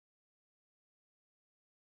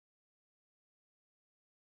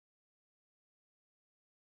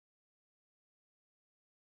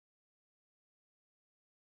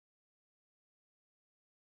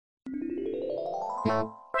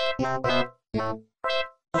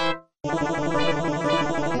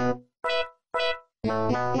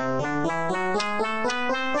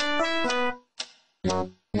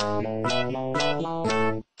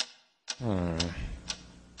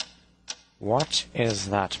What is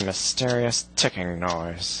that mysterious ticking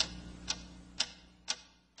noise?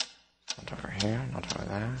 Not over here, not over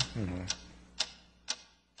there.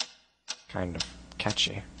 Kind of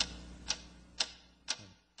catchy.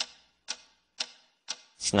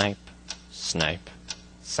 Snipe, snipe,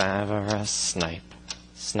 Severus Snape,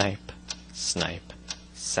 Snape, Snape,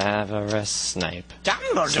 Severus Snape,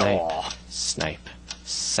 Dumbledore! Snape,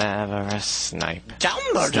 Severus Snape,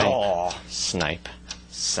 Dumbledore! Snape,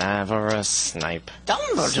 Severus Snape,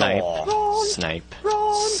 Dumbledore! Snape,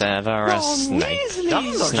 Severus Snape,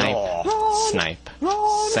 Snape, Snape,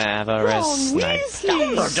 Severus Snape,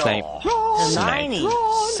 Snape, Hermione!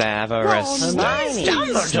 Severus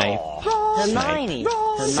Snape, Snape, Hermione!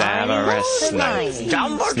 Severus Snape,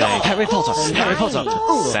 Dumbledore! Harry Potter, Harry Potter,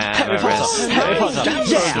 Severus, Harry Potter,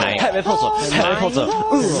 Yeah! Harry Potter, Harry Potter,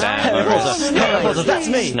 Severus, Harry Potter, that's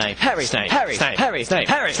me, Snape, Harry, Snape, Harry, Snape, Harry, Snape,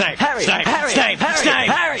 Harry, Snape, Harry, Snape, Harry, Snape, Harry,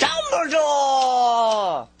 Harry,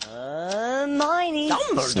 Dumbledore! Hermione!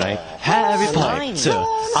 Snape, Harry Potter,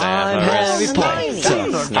 I'm Harry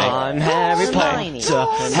Potter, I'm Harry Potter,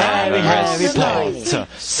 Harry Potter,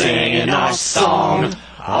 singing our song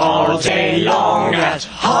all day long at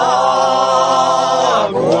Hogwarts.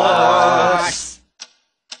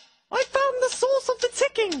 I found the source of the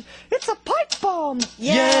ticking! It's a pipe bomb!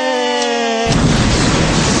 Yay!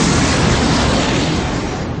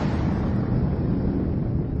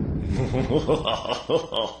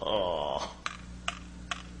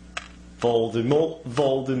 Voldemort,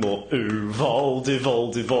 Voldemort, ooh, Voldemort.